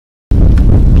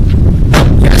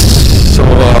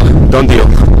Done deal.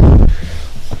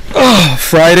 Oh,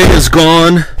 Friday is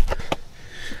gone.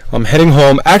 I'm heading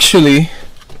home. Actually,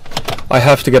 I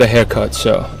have to get a haircut,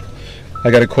 so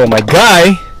I gotta call my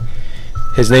guy.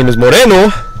 His name is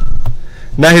Moreno.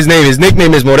 Not his name, his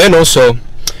nickname is Moreno, so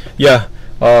yeah,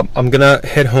 I'm gonna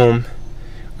head home,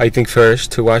 I think, first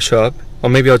to wash up, or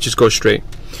maybe I'll just go straight,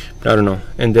 I don't know,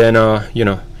 and then you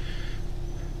know,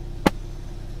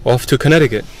 off to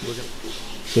Connecticut.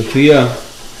 Sophia.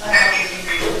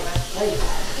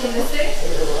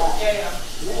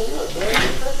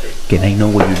 Can I know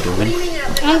what you're doing?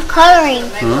 I'm coloring.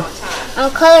 Huh?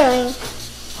 I'm coloring.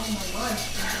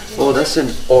 Oh, that's an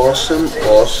awesome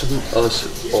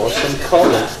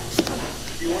color.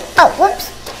 Oh, whoops.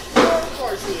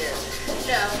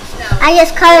 I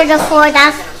just colored the floor.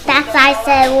 That's I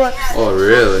said whoops. Oh,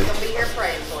 really?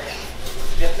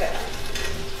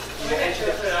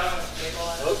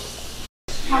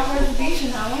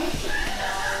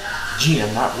 Gee,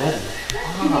 I'm not ready.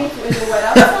 Is it wet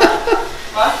outside?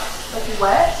 What? Like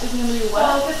wet? Is it going to be wet?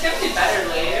 Well, it's going to be better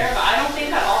later, but I don't think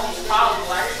that all these problems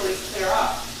will actually clear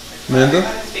up. Amanda?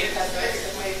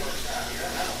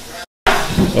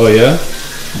 Oh, yeah?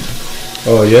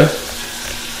 Oh, yeah?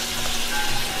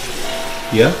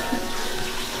 Yeah?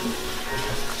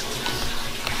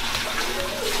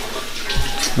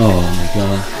 Oh, my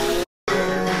God.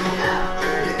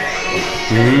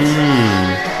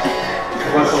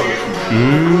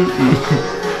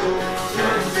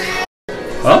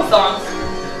 Huh? Songs.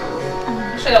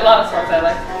 Actually, a lot of songs I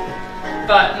like,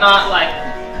 but not like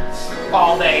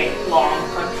all day long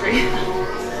country.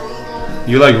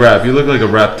 You like rap. You look like a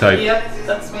rap type. Yep,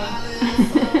 that's me.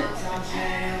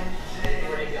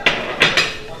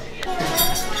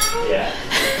 Yeah.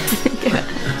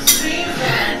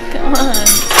 Come on.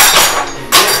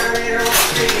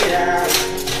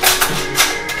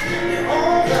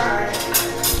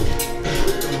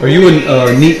 Are you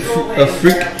a neat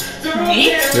freak?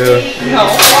 Me? Yeah. No.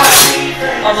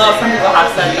 Although some people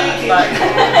have said that, but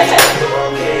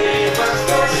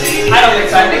I don't think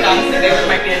so. I think honestly they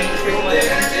might be a neat freak with it.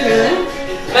 Really?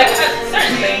 Like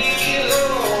certain things.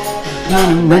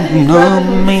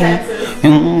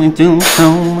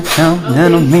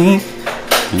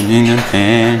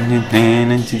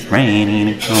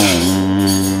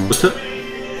 What's up?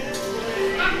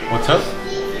 What's up?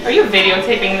 Are you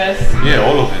videotaping this? Yeah,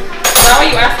 all of it. Why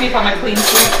would you ask me if I'm a clean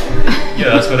sweep? Yeah,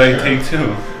 that's what I take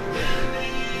too.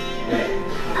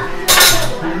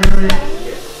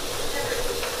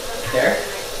 There?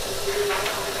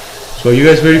 So are you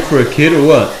guys ready for a kid or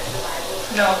what?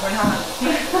 No, we're not.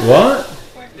 What?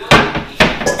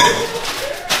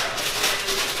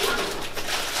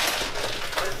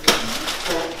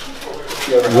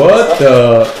 What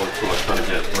the?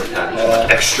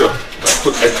 Extra.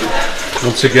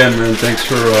 Once again, man, thanks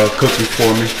for cooking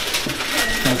for me.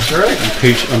 That's right.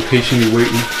 I'm patiently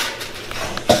waiting.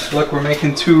 Look, we're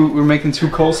making two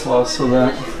coleslaws so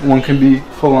that one can be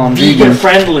full on vegan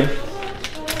friendly.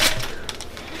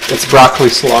 It's broccoli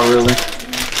slaw, really.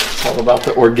 It's all about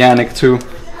the organic too.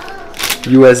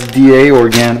 USDA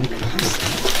organic.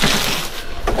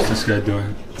 What's this guy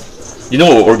doing? You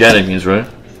know what organic means, right?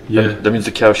 Yeah. That means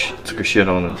the cow took a shit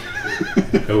on it.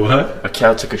 A what? A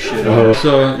cow took a shit on it.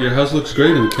 So your house looks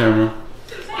great in the camera.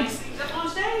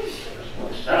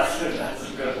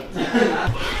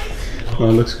 Oh,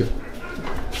 it looks good.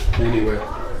 Anyway.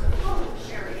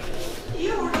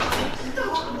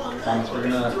 Thomas, we're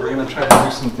gonna try to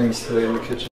do some things today in the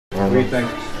kitchen. What do you think?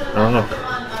 I don't know.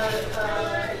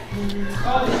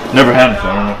 Never had it, so I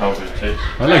don't know how it tastes.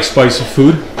 I like spicy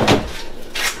food.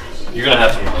 You're gonna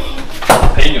have some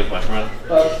jalapenos, my friend.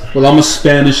 Well, I'm a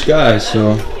Spanish guy,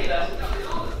 so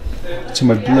it's in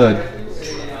my blood.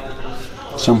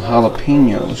 Some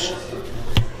jalapenos.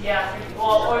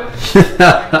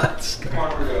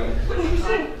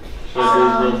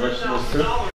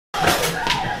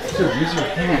 Dude, use your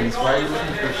hands. Why are you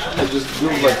looking for shit? Just do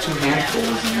like 2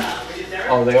 handfuls.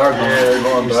 Oh, they are going. Yeah, they're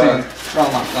going bad. Throw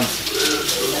them out.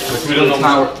 We don't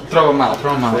know. Throw them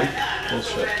out.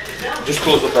 Bullshit. Just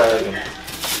close the bag.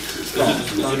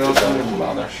 Don't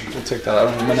bother. We'll take that out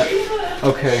in a minute.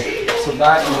 Okay, so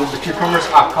that and the cucumbers,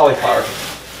 cauliflower.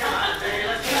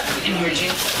 In here, G.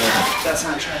 That's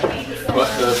not trying to be. What,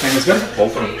 the thing is good?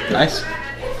 Both of them. Nice.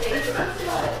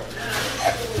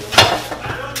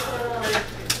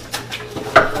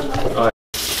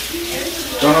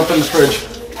 Don't open the fridge.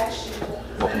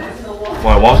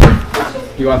 Want water?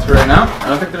 You want to right now? I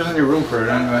don't think there's any room for it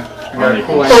anyway.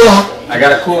 I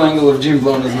got a cool angle of Gene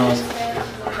blowing his nose.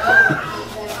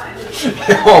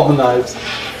 All the knives.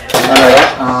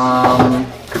 Alright,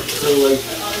 so like,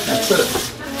 that's it.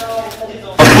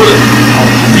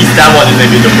 That one is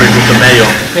maybe the fridge with the mayo.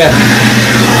 Yeah.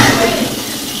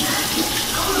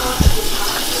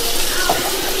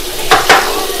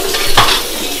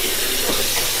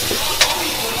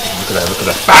 Look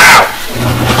at that. Bow!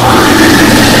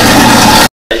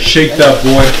 Shake that,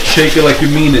 boy. Shake it like you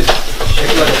mean it.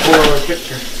 Shake it like a Polaroid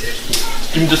picture.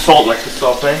 Give me the salt like the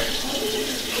salt, eh?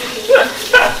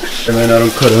 Hey man, I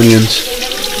don't cut onions.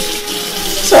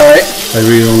 It's alright. I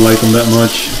really don't like them that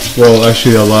much. Well,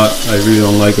 actually a lot. I really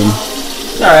don't like them.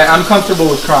 It's alright. I'm comfortable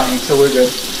with crying, so we're good.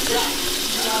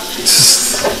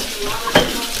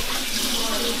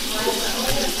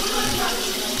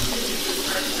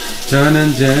 Dun,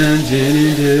 dun, dun,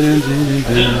 dun, dun, dun,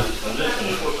 dun.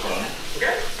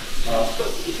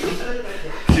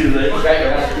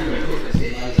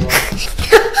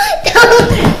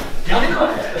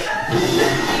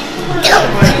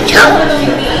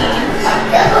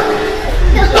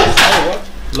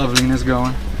 Loveliness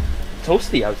going.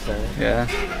 Toasty outside. Yeah.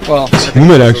 Well,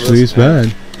 Humid actually, it's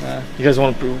bad. You guys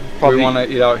want to we probably want to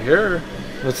eat out here. Or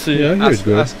let's see. Yeah, here's ask,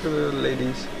 good. ask the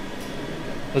ladies.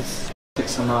 Let's. Take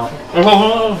some out.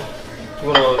 You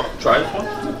wanna try this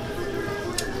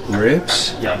one?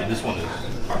 Ribs? Yeah, I mean this one is.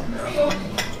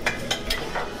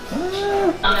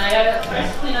 I gotta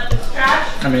clean up this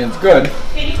trash. I mean, it's good.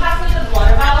 Can you pass me the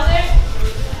water bottle there?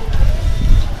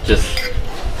 Just.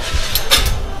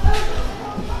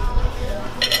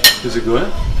 Is it good?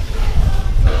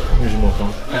 Here's more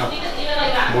phone. Leave it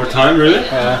like that. More time, really?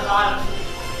 Yeah. Bottom.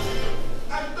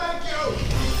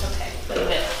 Okay, leave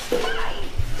it.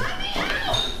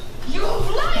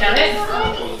 Got it?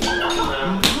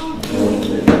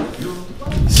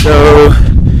 So,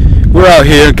 we're out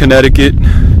here in Connecticut,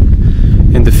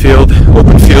 in the field,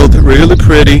 open field, really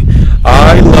pretty.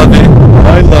 I love it,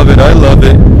 I love it, I love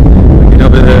it. Get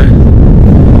over there,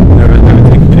 never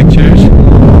taking pictures.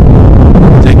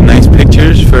 Take nice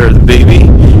pictures for the baby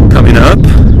coming up.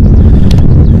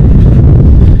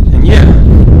 And yeah,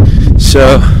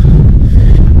 so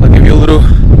I'll give you a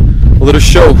little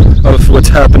show of what's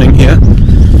happening here.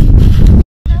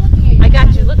 I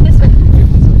got you. Look this way.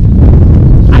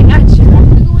 I got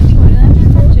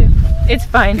you. It's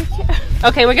fine.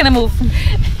 Okay, we're gonna move.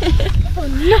 Oh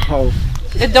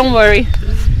no. Don't worry.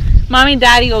 Mommy and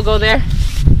Daddy will go there.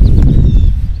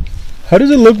 How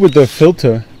does it look with the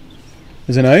filter?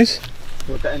 Is it nice?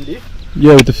 With the ND?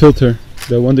 Yeah, with the filter.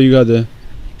 The one that you got there.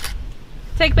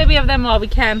 Take baby of them while we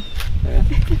can.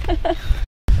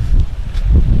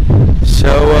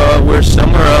 So we're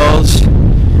somewhere else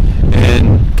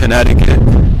in Connecticut.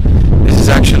 This is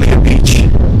actually a beach.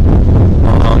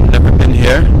 Never been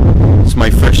here. It's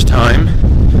my first time.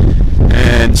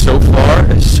 And so far,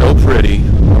 it's so pretty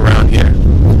around here.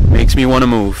 Makes me want to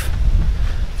move.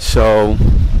 So,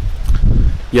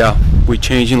 yeah, we're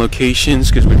changing locations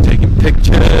because we're taking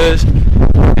pictures.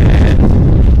 And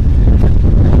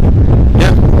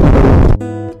yeah.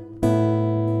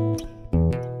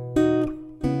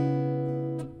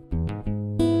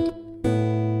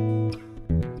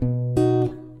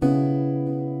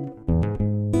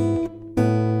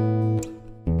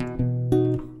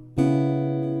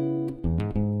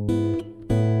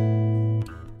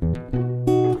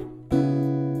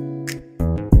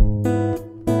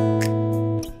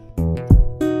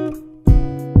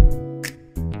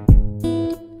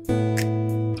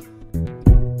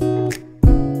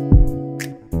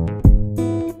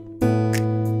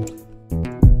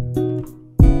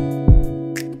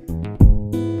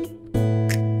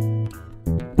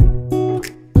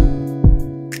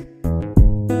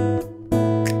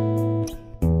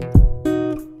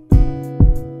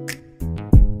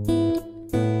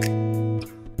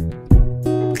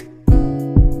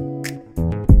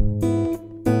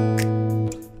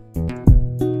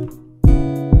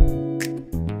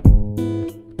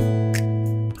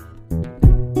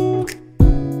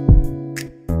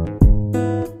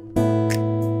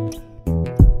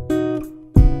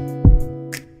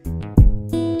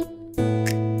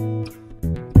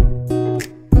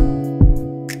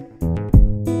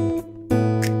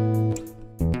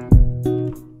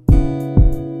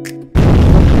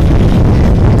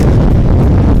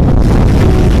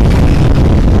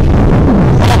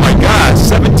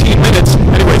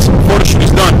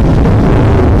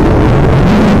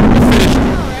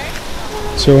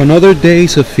 So another day,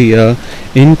 Sophia,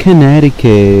 in Connecticut.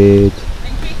 In case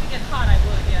it gets hot, I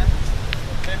would, yeah.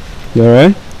 You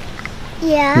alright?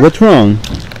 Yeah. What's wrong?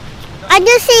 I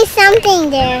just see something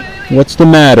there. What's the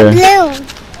matter? Blue.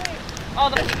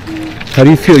 How do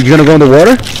you feel? You gonna go in the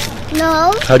water?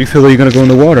 No, How do you feel that you're gonna go in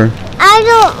the water? I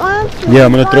don't want to. Yeah,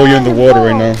 I'm gonna throw you in the water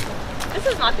right now. This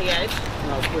is not the edge.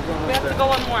 We have to go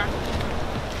one more.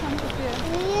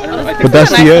 But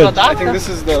that's the edge. I think this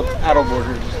is the paddle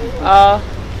border.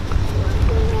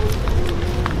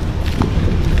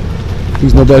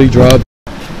 Please nobody drop.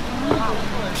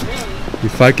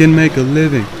 If I can make a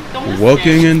living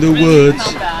walking in the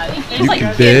woods, you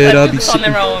can bet I'll be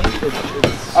sitting.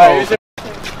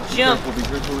 Jump.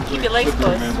 Keep your legs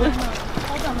closed.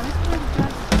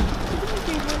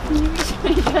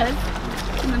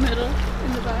 In the middle,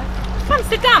 in the back. Come,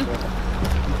 sit down.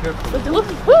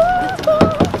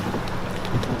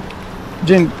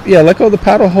 Jane, yeah, let go of the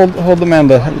paddle. Hold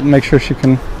Amanda. Make sure she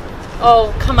can.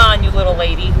 Oh, come on, you little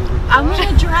lady. I'm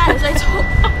gonna dress. I told.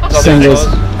 Singles.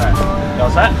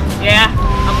 How's that? Yeah,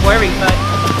 I'm worried, but.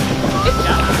 Good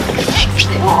job.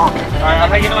 Alright, I'll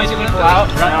take you noise. You can go out,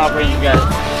 and I'll bring you guys.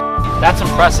 That's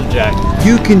impressive, Jack.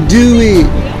 You can do it.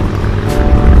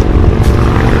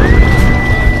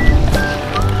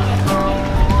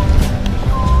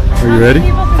 Are you ready?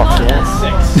 Fuck yeah.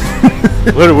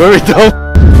 6. Where we go?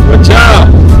 Watch out!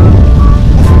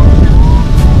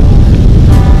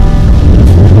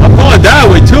 I'm going that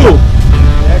way too.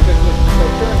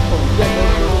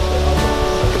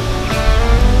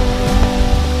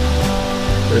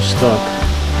 They're stuck.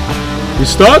 You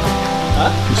stuck?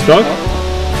 Huh? You stuck?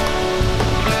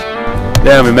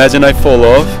 Damn, imagine I fall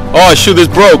off. Oh shoot, this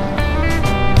broke.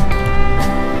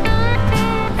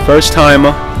 First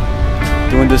timer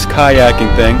doing this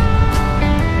kayaking thing.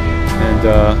 And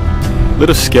a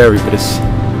little scary, but it's...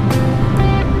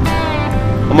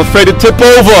 I'm afraid to tip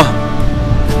over.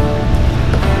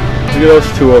 Look at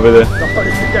those two over there.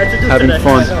 Having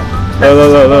fun.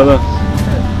 Look.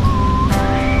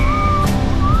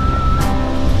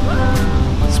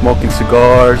 Smoking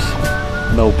cigars,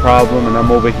 no problem, and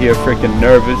I'm over here freaking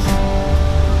nervous.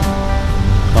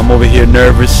 I'm over here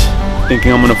nervous,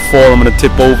 thinking I'm gonna fall, I'm gonna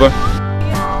tip over.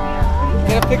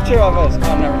 Get a picture of us.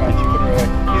 Oh, never mind. She put her away.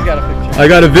 He's got a picture. I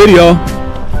got a video.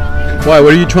 Why?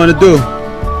 What are you trying to do?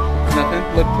 Nothing.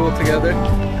 Look cool together.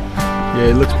 Yeah,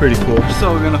 it looks pretty cool.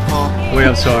 So we're gonna fall. Wait,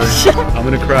 I'm sorry. I'm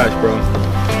gonna crash, bro.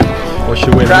 Oh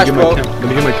shit, wait, Crash, let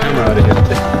me get my camera out of here.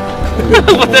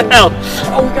 What the hell?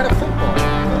 Oh, we got a football.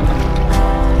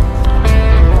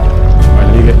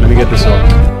 Alright, let me get this off.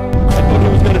 I thought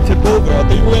it was gonna tip over. I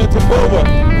thought you were gonna tip over.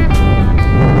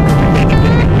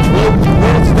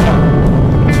 Where it's stuck.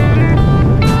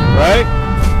 Right?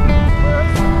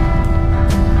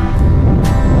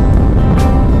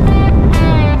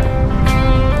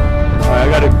 Alright, I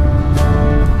got it.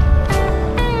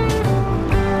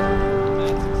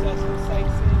 That successful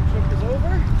sightseeing trip is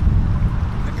over.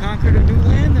 I conquered a new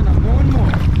land and I'm going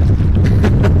more.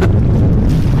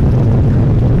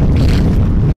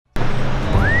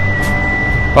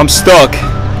 I'm stuck.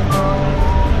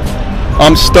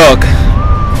 I'm stuck.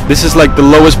 This is like the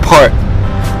lowest part,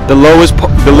 the lowest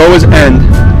end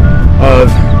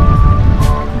of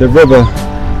the river.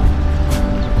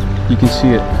 You can see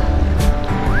it.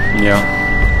 Yeah.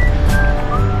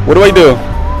 What do I do?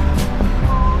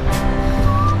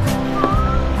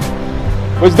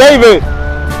 Where's David?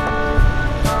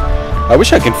 I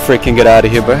wish I can freaking get out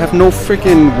of here, but I have no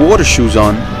freaking water shoes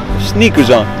on, sneakers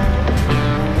on.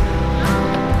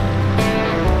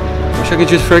 I could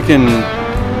just freaking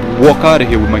walk out of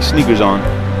here with my sneakers on.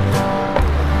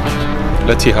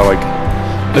 Let's see how I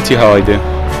do.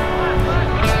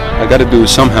 I gotta do it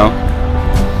somehow.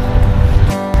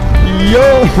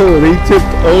 Yo, they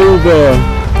tipped over.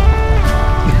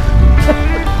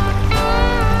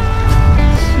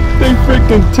 They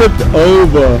freaking tipped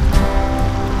over.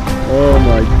 Oh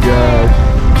my gosh.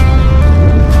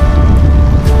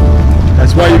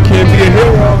 That's why you can't be a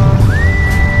hero.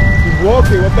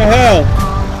 Walking, what the hell?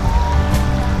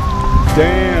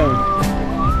 Damn.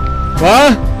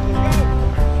 What?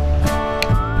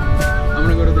 I'm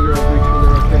gonna go to the girls, make sure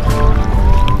they're okay.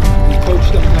 And coach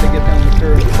them how to get down the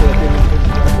curve so that they don't get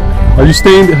stuck. Are you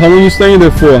staying? How long are you staying there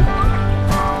for?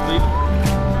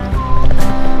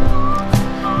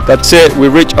 That's it. We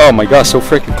reach. Oh my gosh, so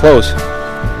freaking close.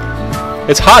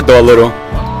 It's hot though a little.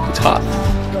 It's hot.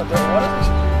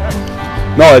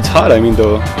 No, it's hot. I mean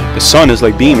the sun is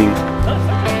like beaming.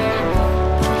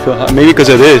 I feel hot. Maybe because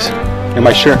of this in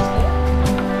my shirt.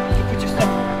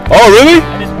 Oh really?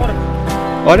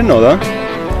 Oh, I didn't know that.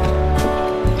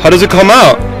 How does it come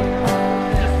out?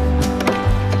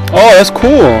 Oh, that's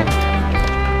cool.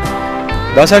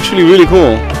 That's actually really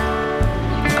cool.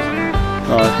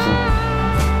 Oh, that's cool.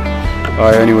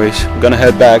 Alright, anyways, I'm gonna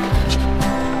head back.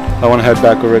 I wanna head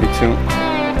back already too.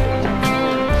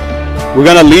 We're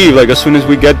gonna leave like as soon as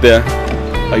we get there.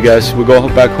 I guess we'll go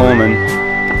back home and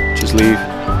just leave.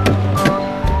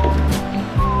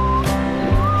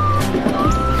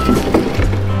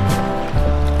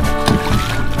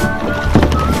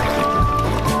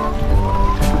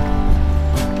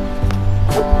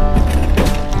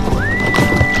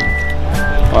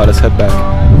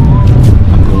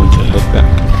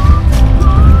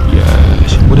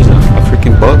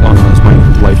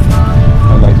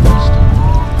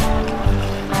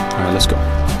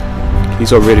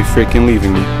 He's already freaking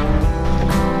leaving me.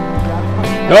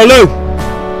 Hello!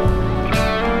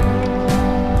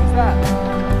 What's that?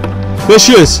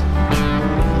 Fishes!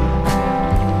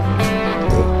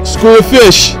 School of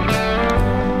fish!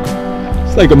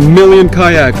 It's like a million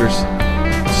kayakers.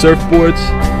 Surfboards.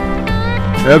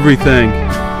 Everything.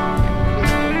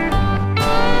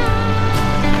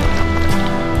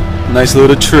 Nice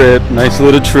little trip. Nice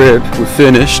little trip. We're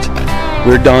finished.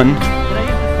 We're done.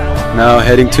 Now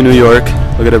heading to New York.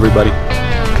 Look at everybody. How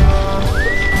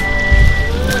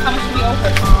much do we owe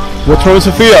her? What's wrong with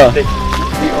Sophia? We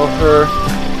owe her,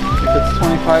 if it's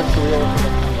 25, so we owe her.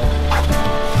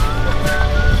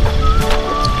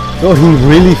 Oh, he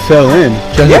really fell in.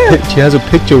 She has a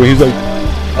picture where he's like,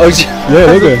 Oh,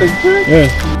 yeah, look at it. Yeah.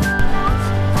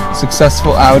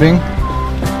 Successful outing.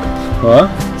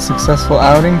 What? Successful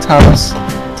outing. Thomas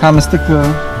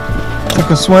took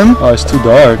a swim. Oh, it's too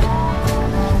dark.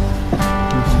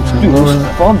 Dude, this was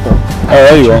fun though. Oh,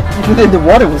 there you go. The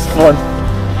water was fun.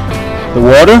 The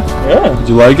water? Yeah. Did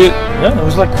you like it? Yeah, it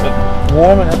was like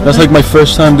warm and everything. That's like my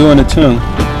first time doing it too.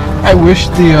 I wish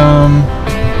it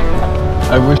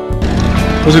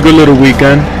was a good little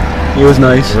weekend. It was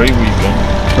nice. Great weekend.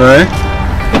 Right?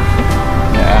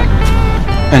 Yeah.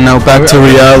 And now back to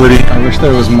reality. I wish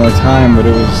there was more time, but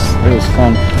it was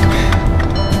fun.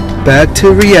 Back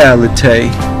to reality.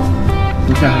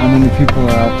 Look at how many people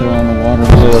are out there on the water.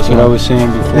 Yeah, that's what I was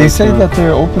saying before. They say that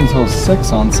they're open till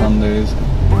 6 on Sundays.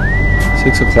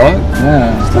 6 o'clock?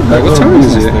 Yeah. Like, what time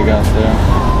is it? They got there.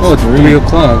 Oh, it's 3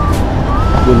 o'clock.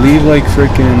 We'll leave like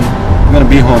freaking. I'm gonna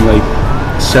be home like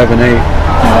 7, 8.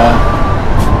 Yeah.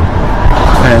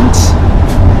 Pence.